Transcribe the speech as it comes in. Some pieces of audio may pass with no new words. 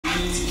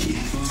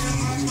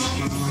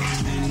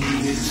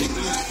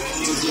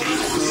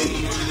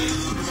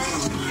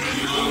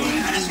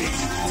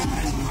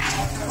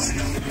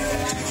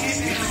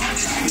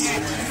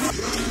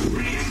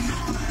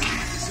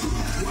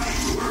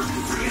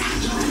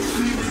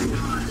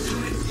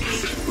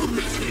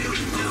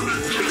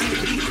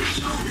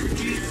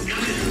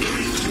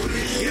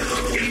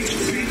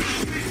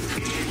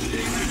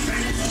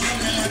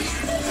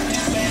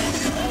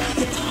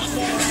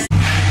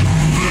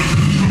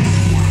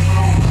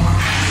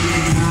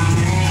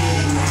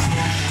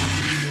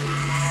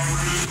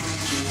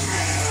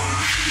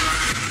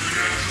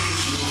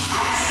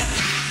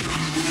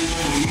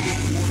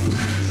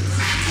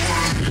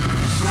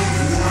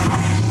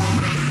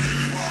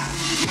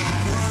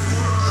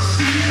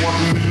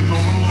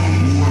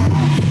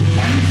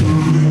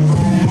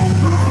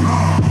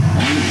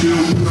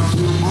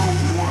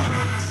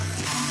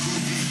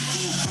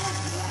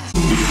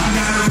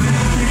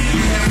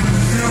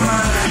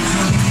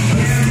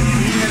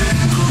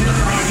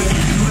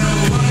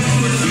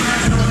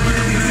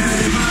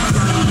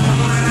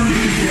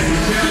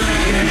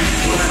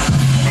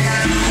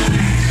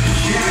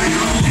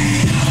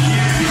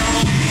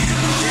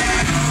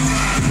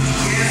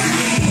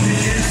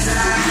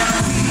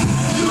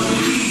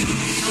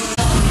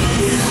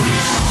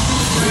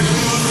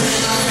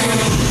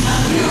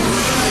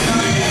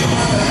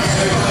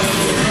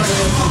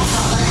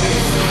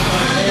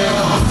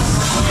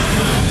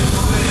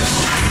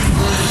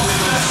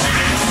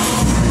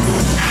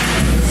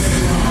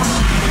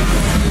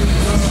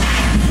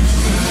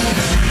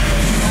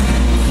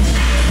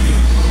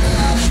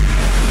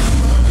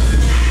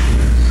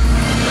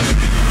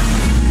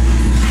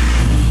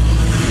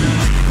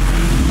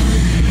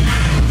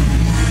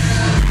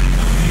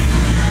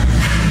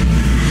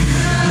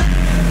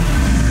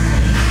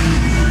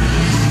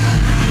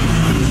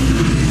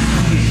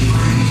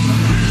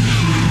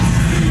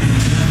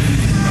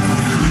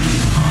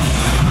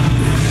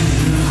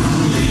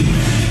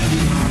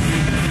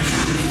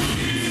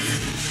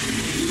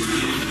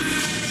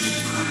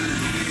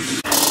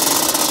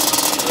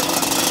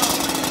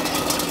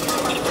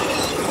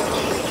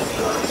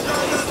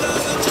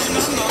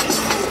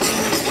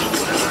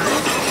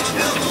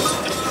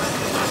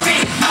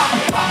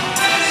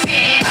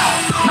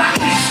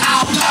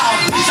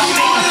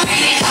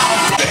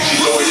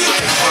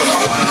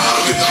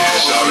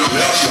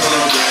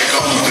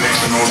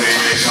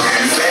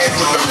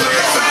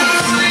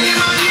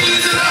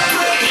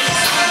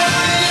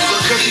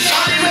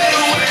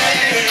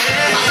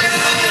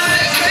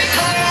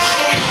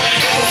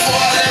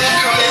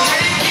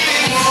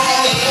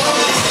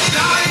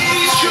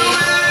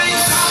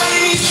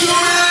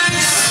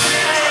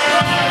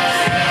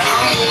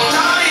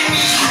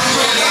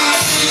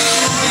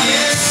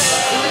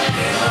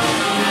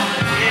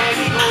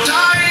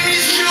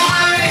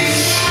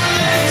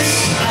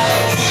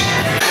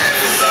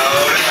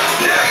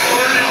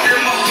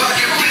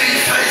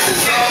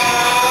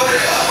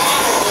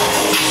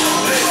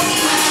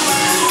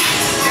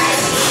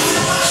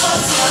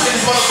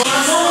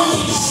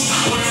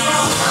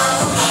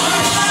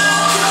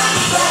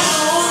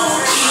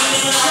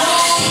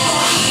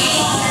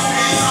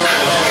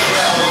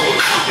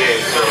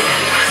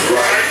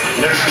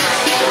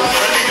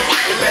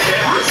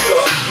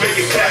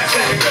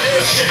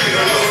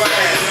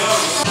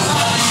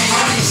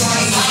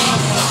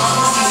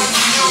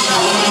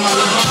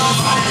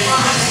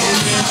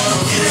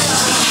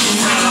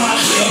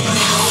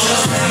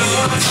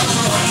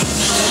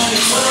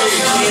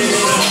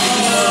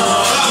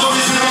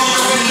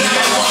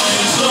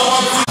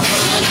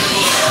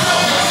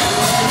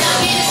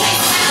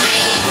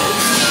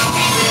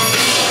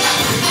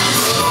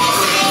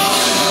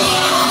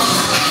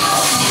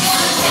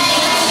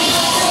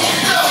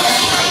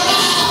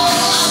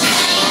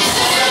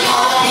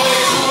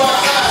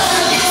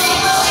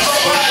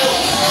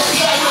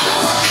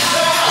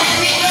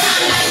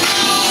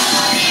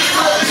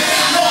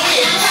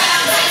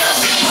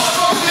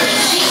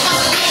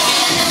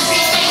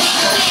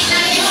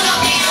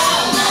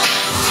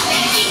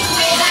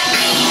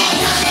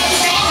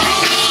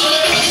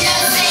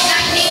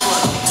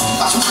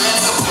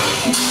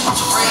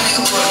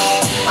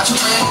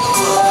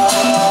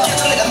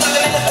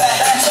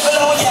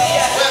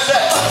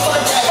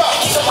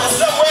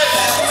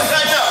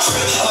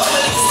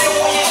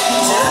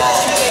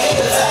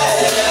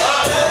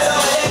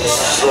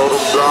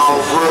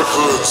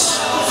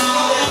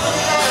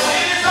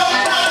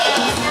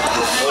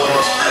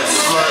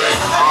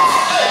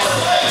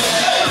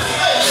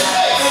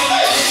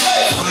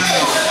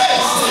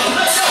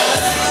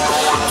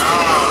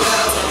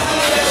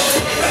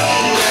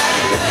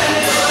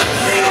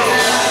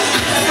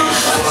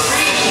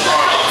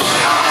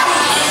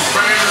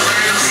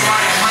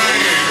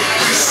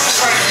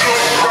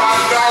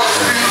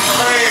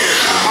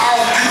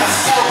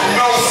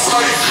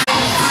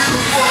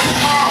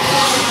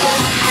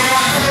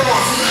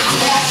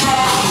Watch out!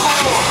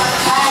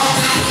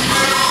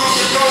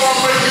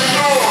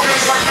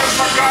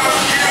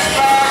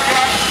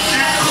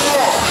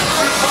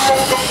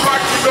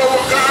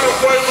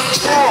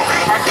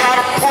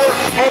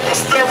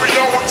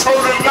 stereo and turn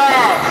it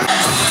loud.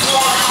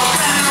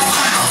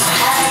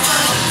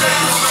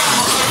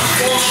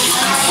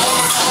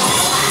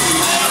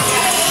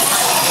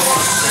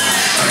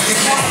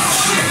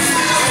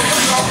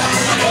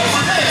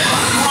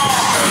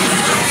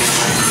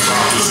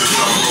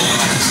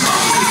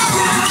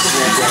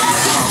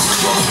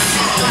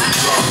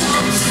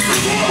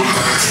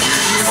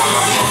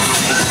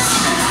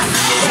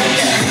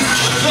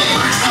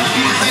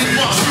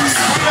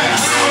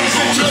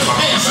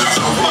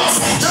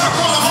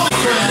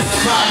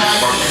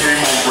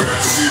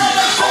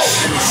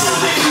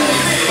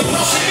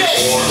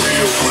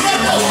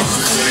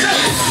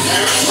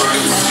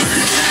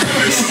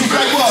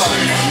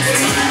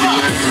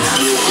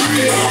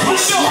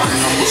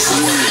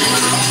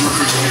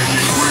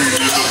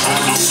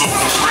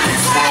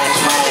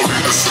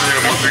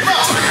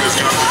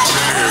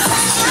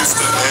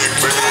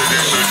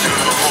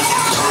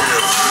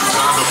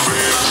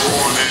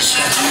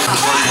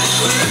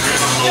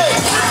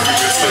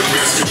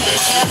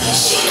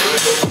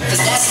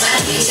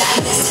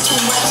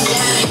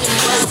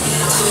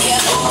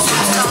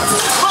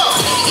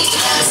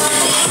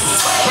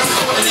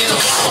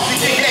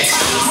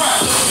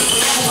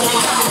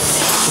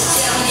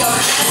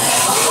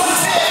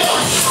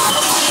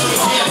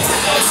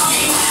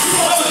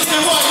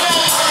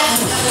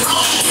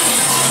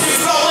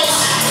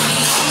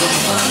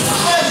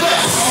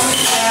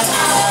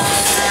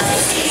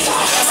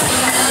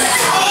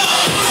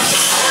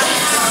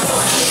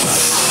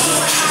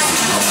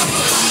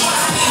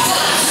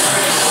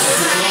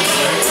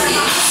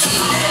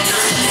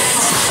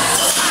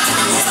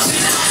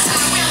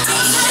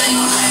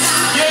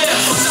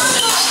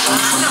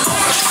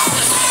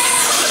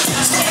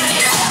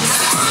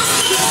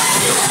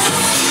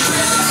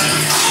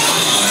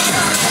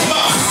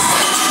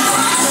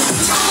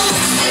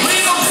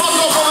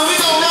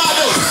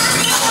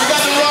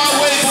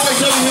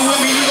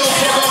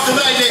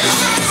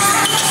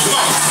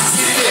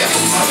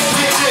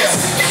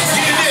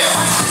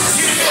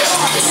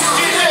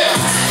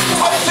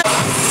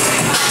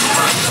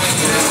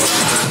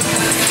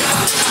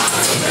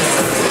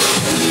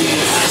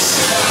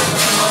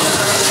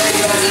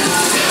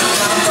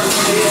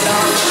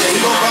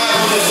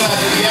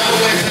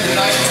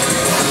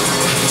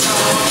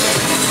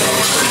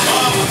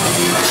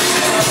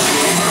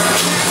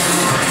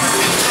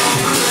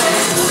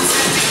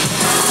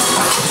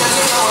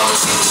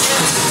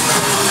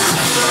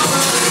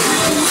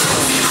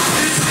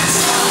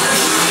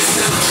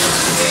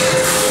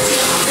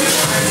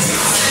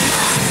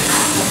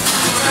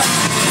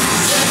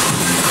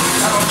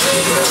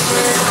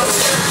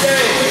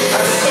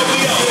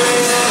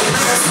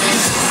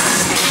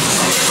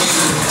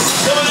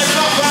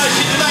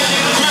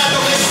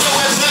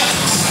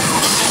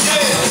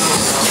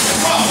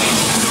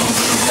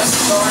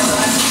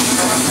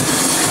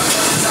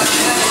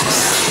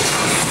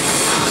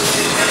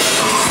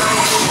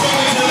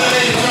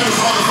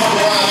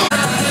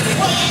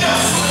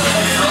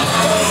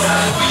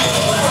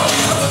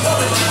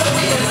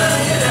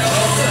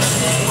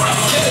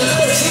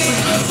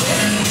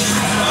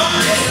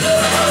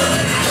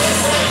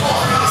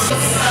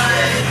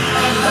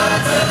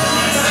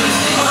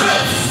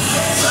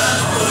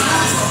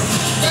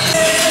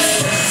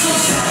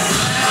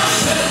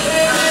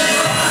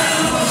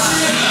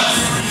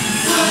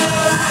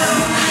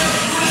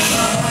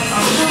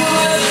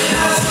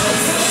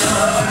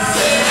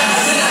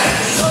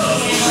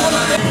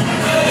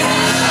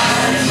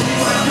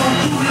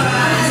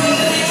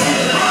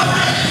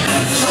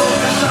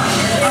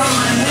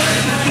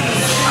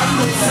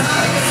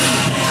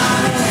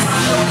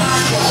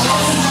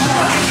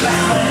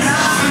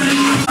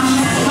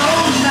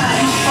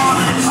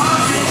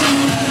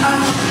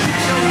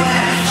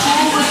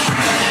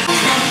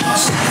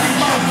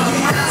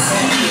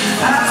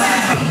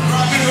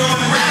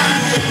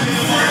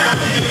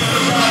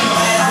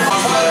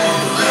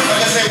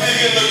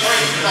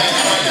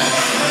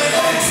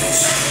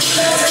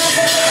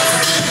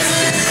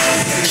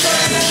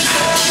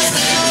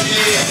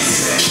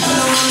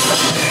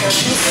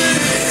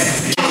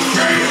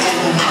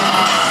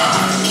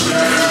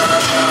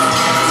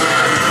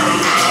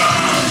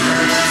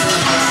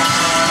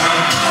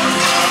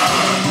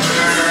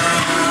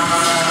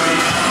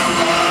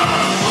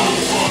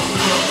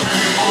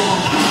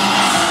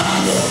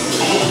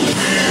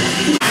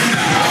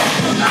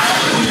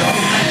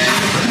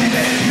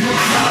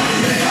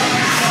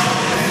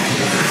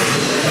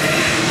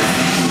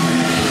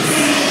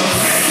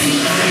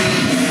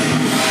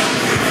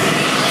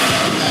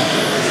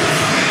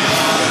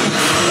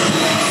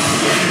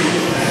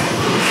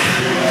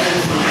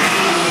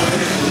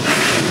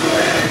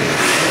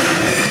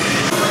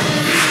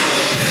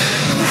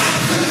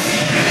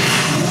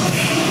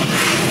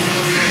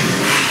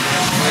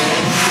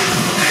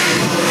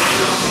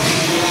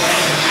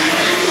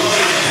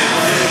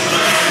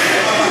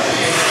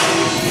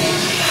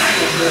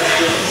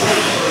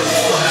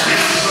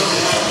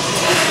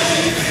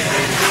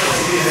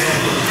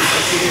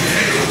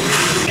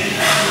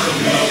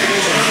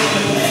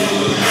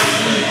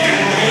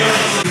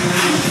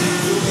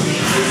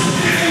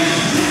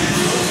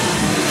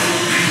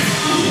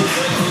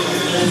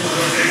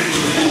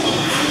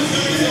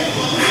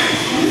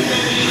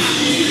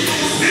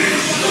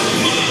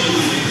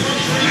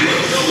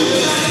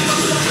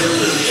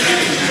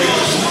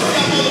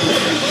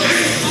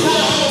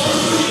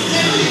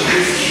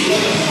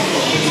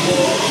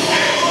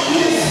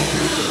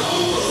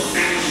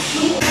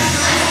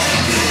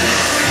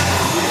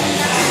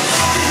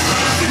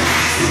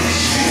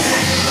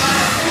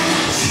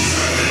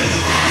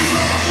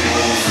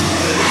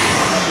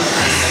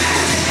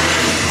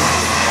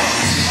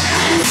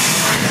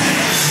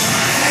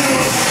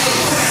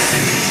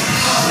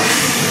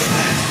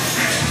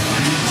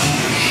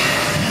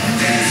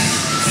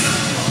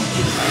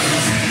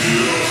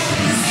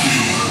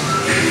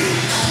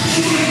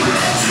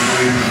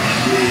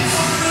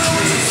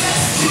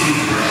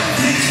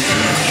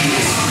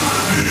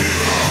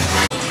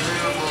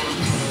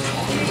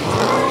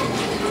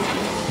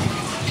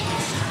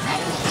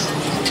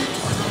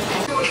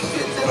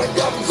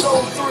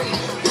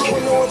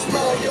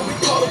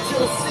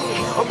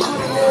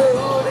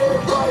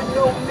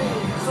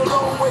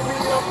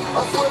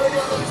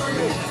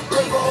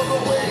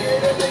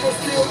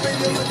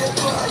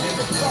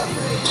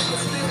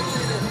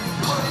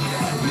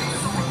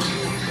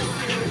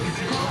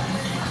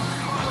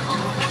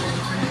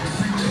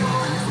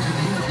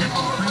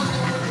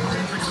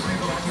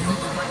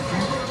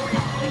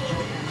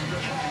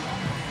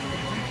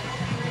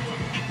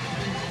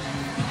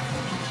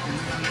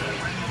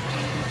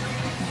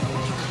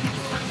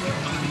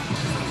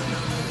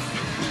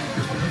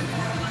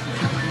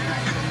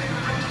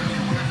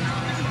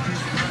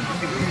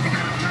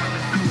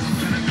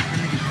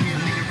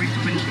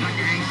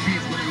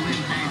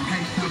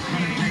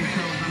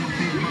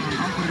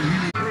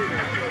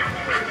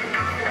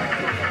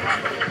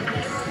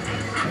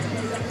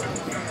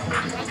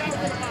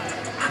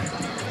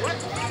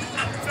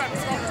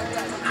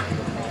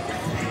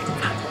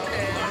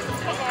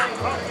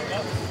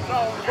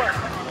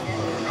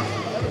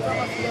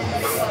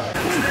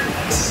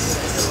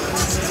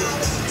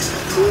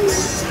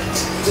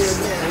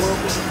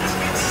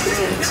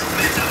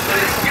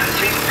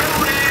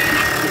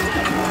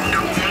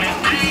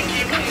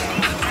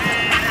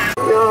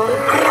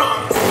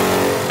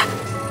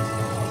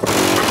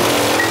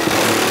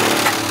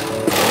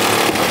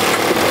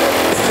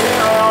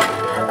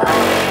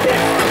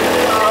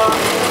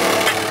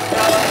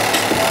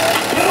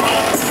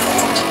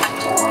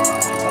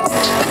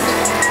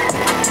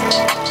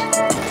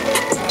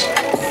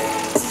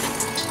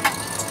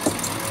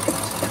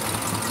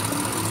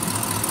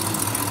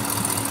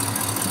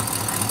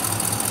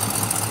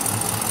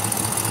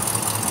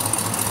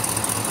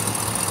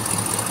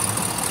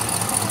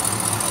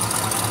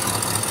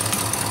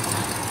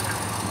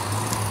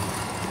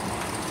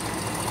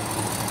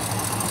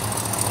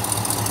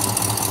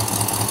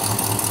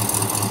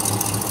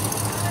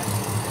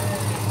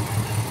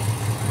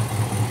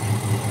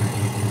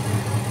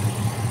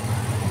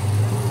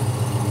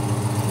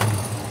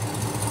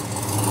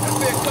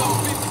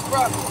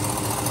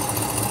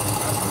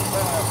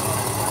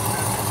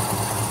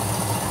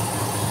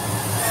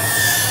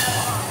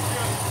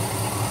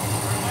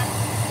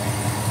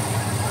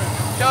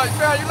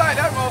 You like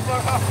that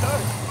motherfucker?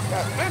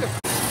 Got a minute.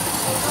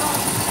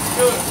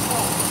 Good.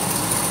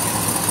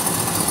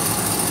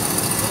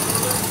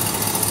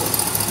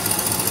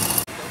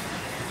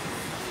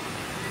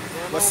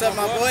 What's up,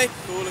 my boy?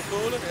 Cooler.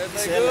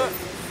 Everything good?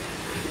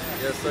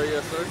 Yes, sir.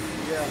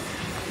 Yeah.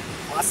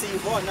 Well, I see you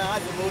more now. I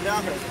just moved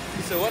down here.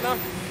 You said what now?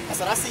 I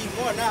said I see you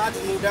more now. I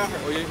just moved down here.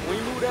 Oh, yeah. When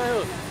you moved down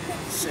here?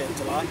 Shit,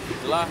 July.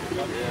 July?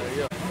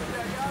 Yeah.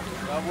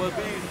 God will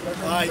be.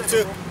 All right, you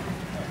too.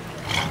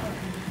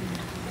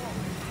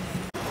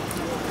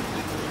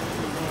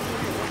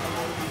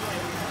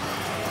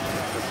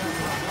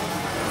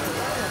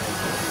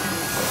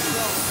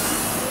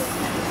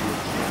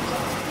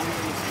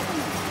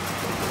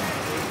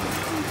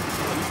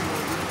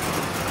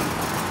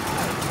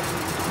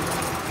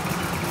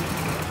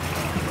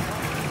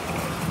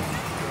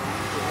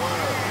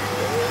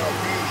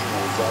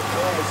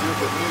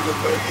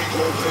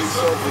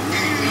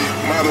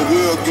 Might as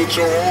well get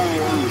your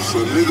own roots. A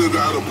nigga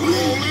gotta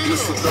bleed.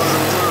 It's a dark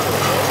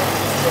world.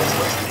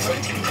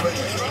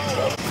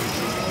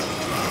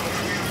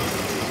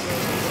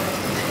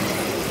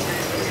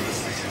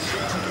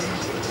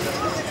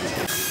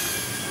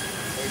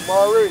 Hey,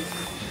 Maurice.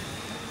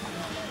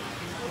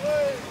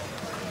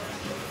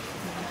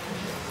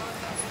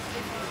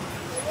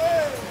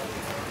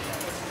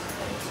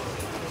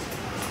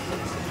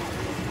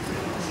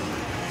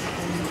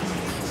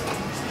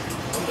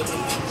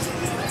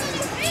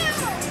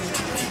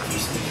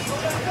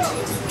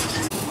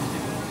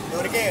 Do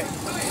it again.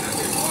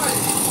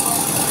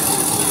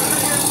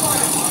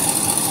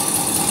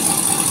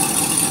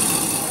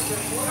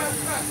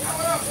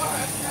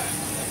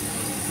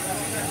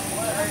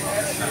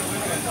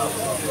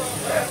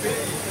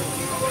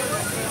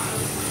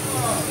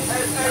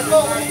 Hey,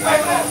 look,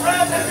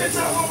 grab that bitch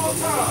out one more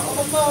time. On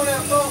the phone there,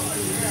 look.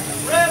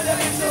 Grab that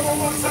bitch out one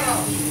more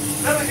time.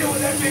 Let her hear what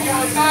that big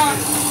guy is.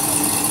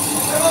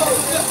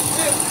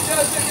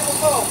 Just give him a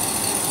phone.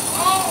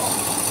 Oh,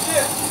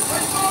 shit.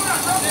 Where's your phone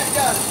at, bro? Shit,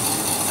 got it.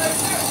 Hey,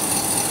 shit.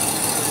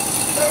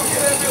 Let her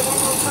hear that bitch one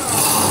more time.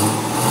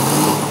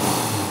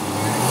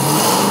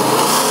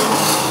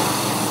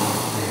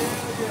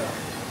 Yeah.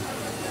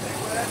 Hey,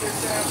 where that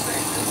bitch at?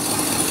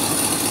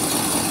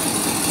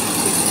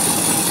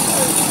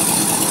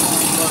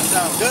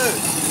 Sound good.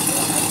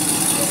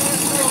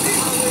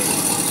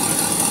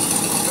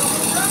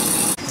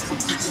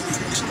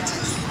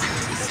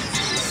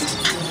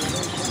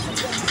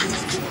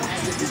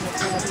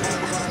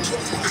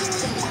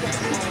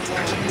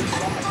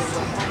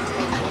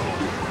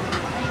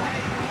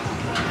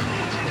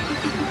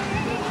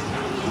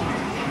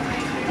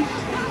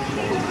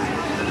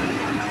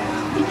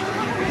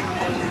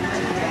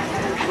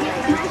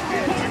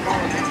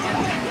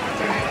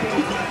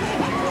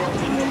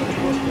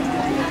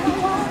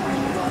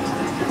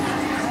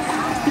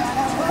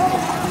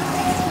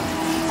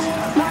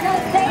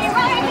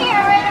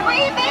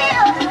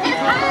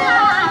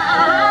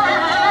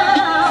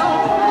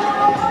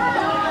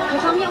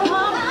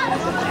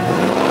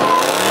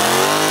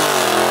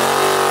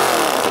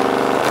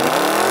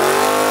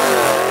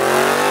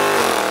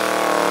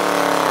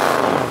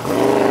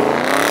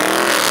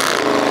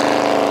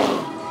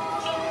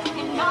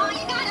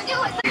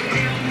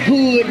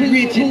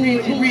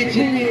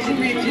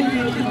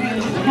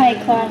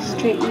 fast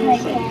street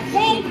music.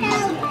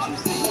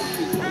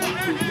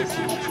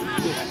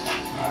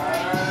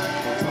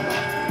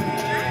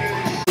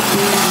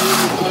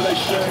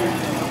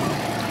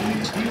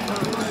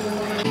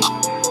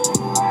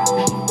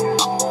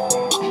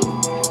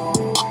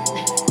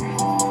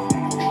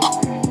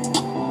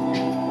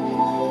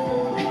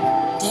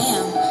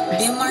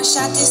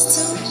 Shot this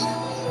too.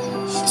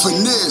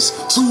 Finesse,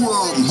 two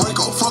of them, break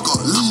up, fuck up,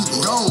 leave,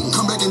 gone.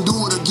 Come back and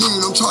do it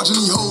again. I'm charging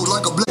these hoes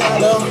like a black.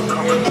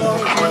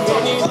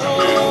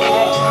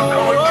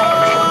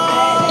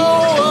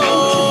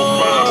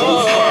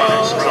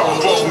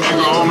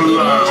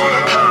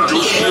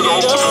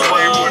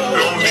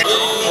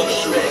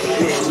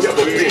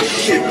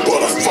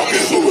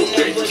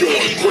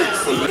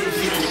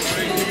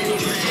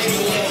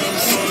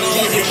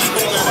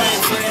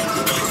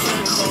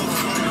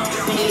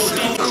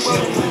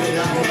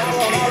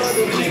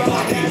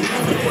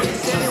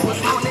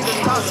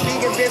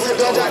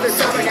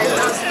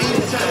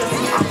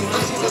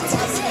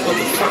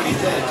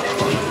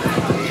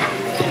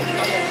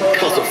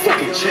 Plus a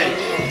fucking check.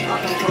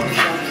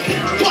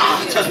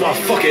 Touch my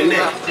fucking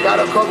neck. Got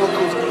a couple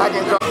clues, I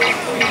can go.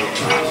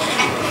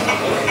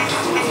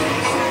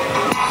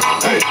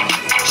 Hey,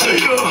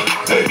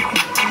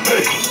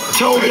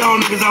 told y'all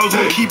niggas I was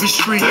gonna keep it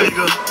street,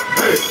 nigga.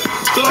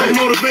 Thug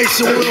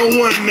motivation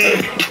 101,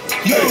 man.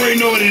 You already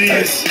know what it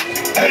is.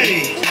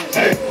 Hey,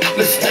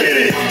 let's get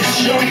it.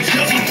 Young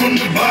Justin from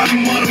the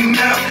bottom of the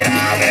map.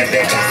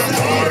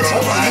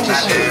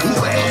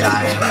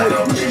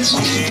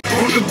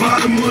 On the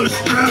bottom of the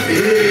strap.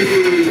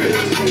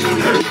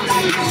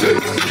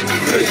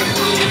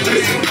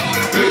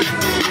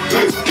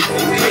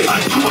 I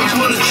do it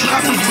for the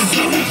trappers, but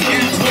some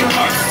kids with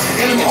rocks.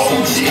 And them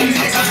OG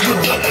niggas with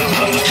the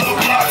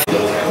blocks.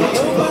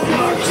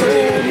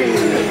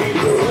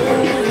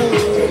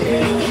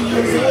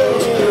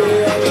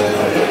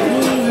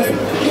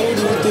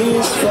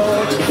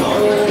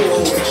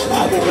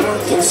 I've been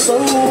working so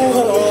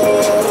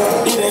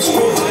hard. It ain't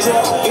straight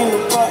drop in the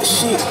pot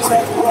shit,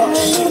 crack rock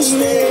shit,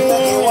 stand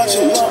back and watch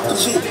it walk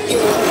shit.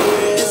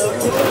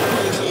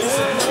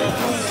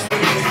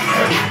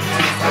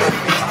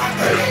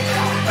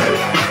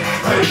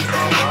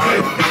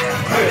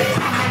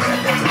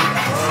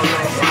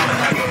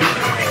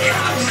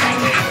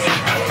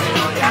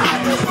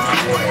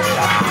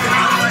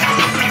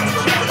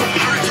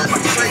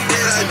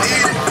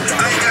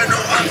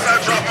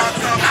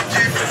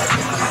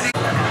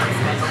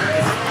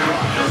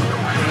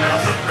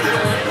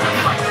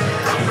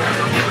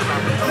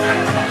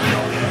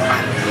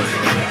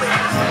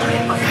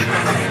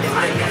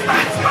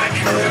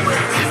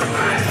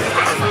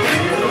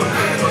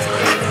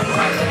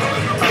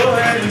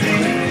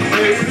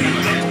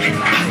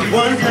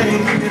 One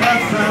thing that I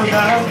found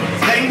out,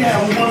 they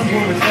have one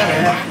woman that I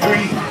have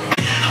three.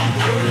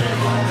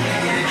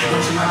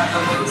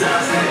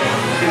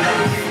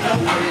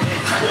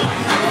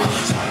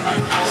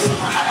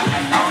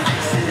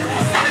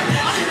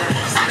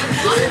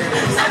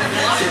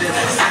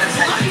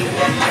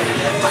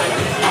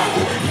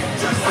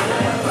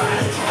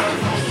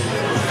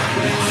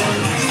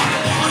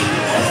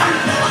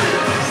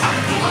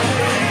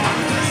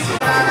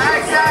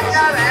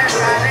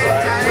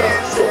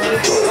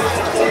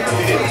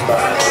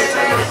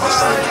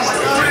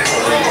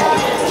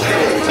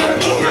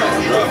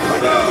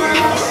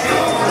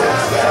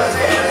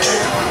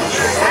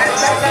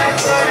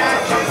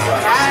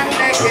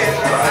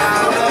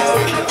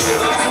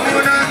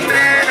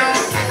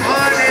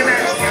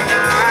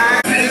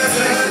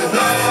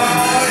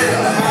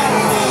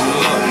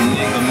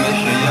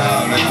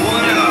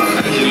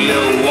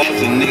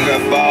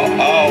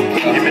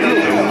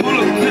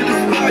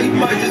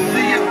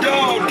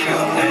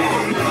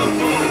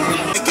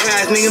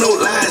 Nigga, no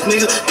lies,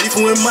 nigga.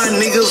 Beefing with my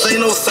niggas, ain't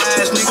no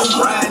size, nigga.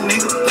 Ride,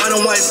 nigga. White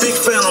and white, big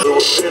fan.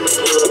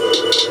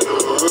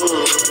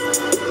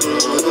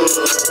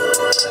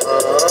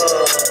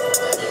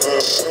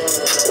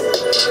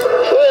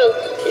 Real,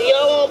 if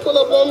y'all wanna pull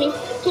up on me,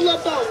 pull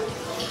up on me.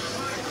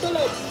 Pull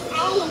up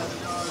on me.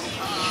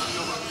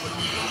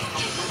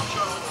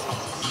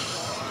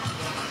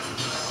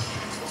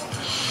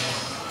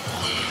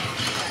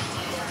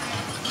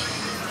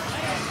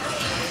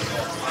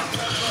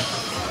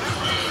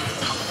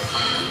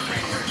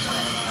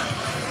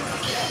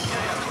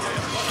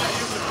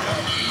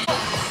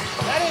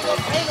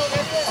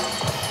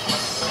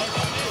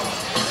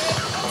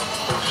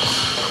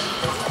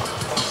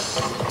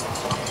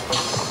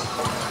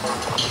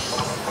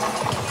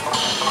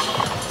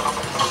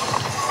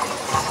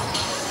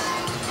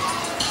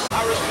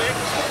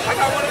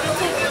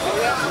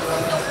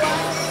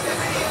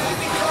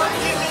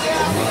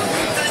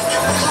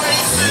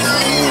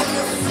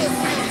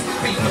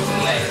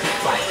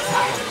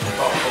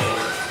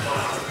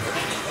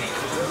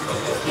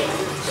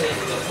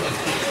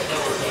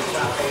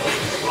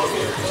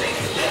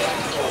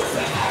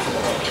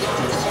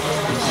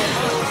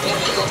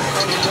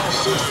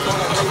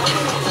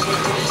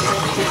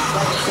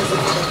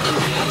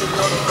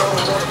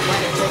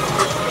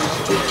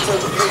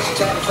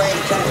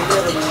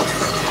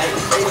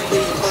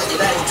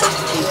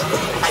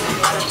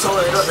 Tore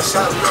it up and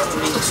shot love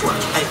with me.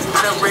 Hey,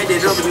 I done read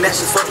it up and now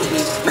she fuck with me.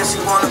 Now she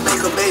wanna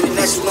make a baby,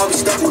 now she wanna be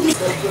stuck with me.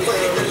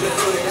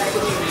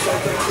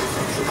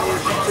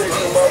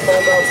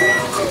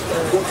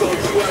 Who told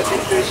you I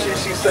did this shit?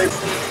 She say.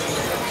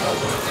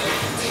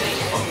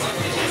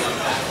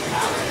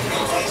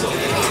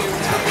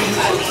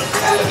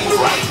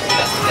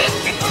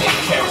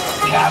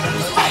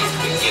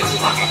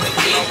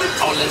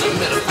 All in the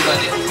middle,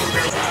 bloody.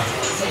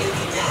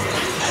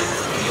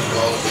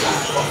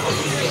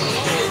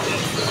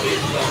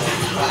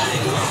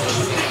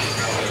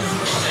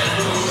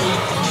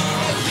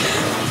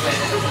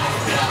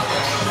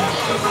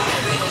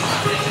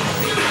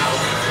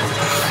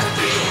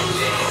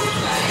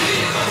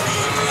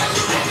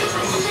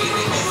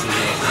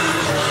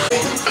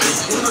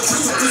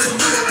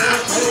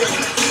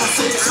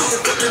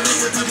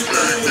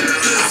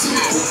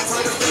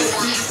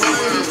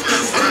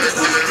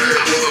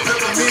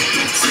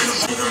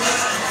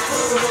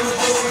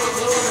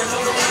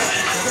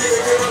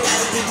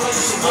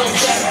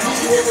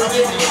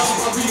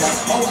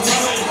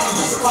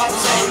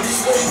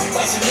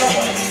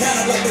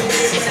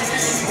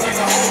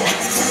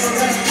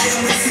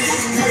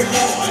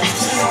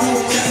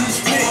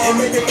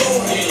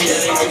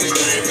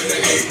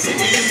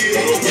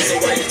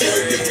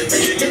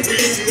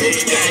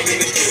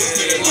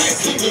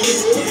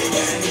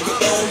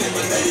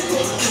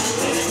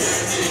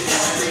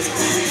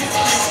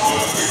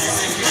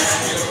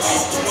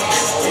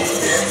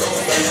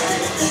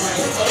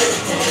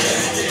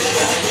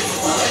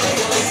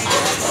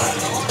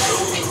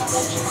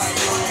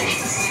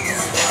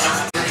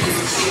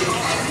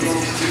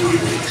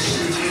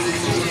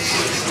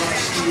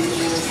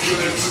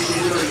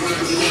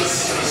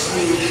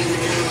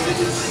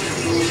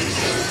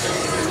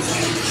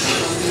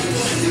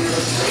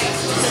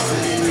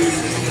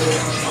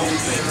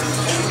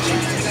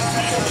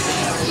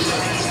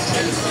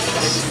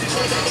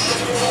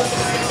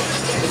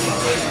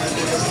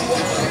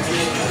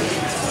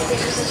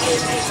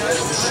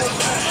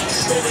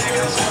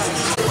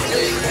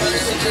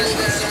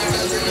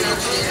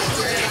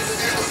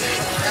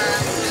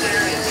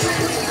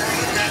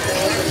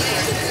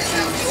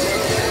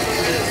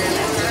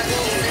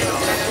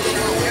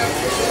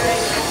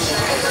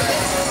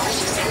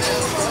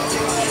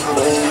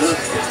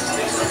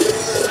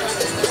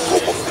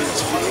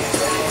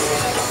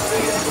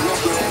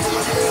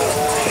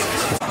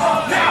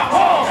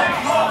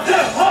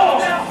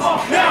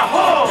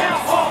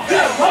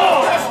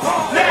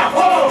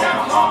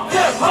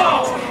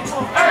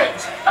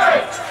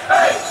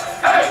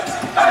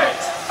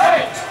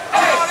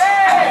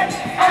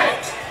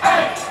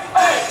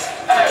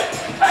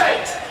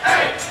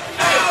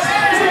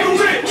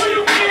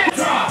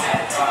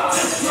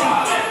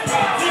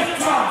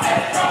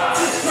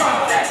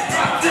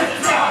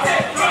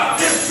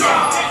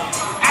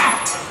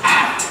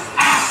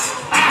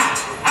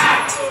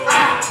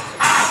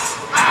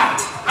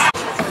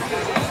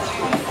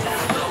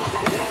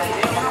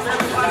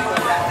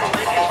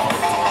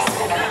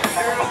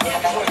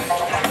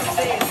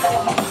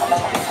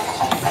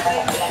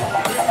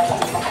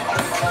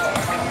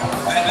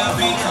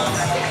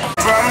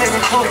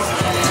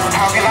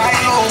 How can I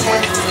lose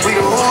when we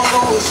the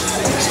lose?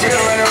 Still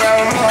running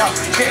around the mall,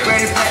 get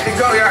ready back to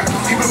go, y'all.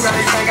 People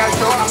probably think I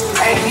show up.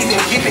 I ain't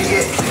even get it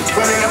yet.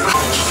 Running up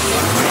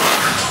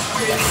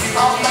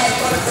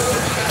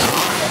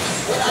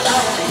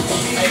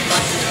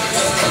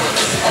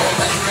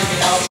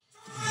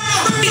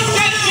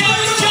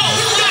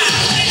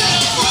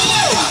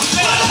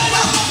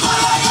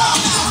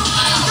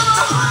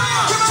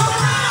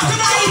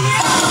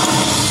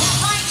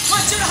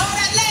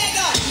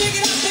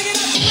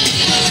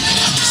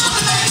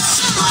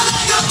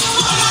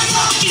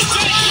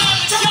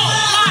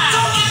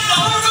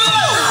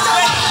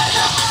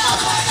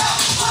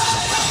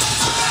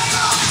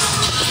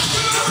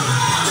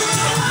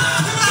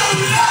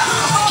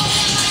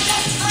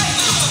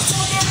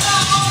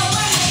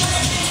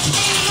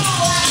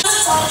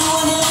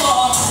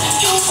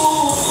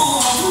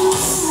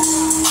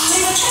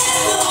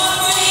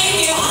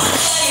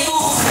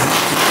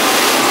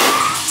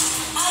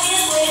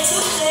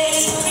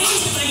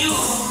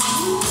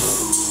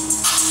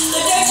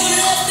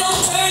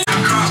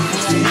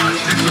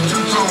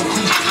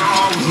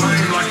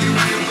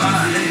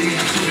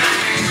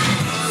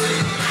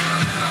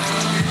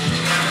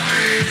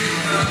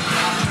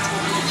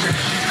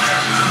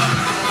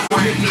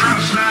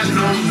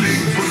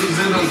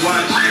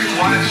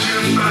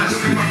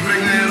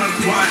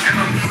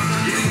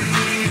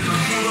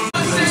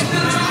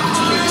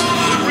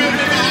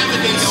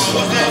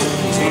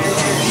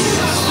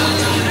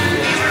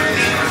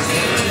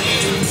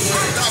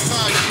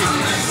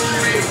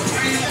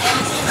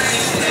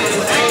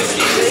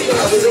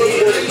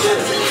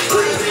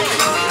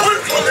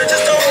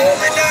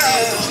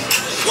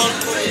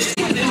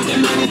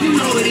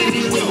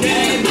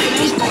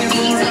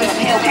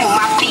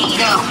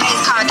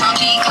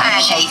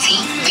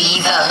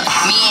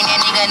Me and that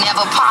nigga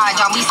never part,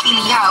 don't be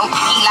silly hoe.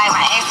 He like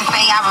my ass and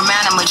say I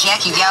remind him of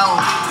Jackie, yo.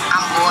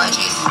 I'm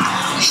gorgeous.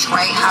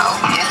 straight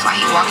hoe. That's why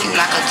he walk you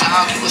like a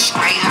dog, you a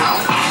straight hoe.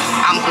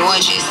 I'm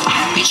gorgeous,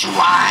 bitch, you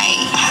white.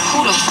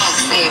 Who the fuck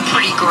said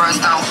pretty girls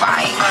don't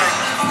fight?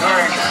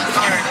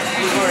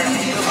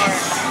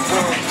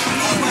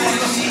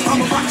 I'm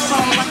a rock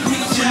star like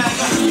Mick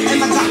Jagger, and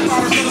I got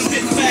bars that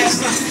spit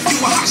faster. You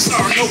a hot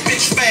star, no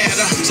bitch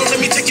fatter. So let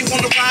me take you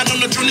on a ride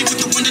on the journey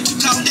with the one that you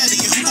call that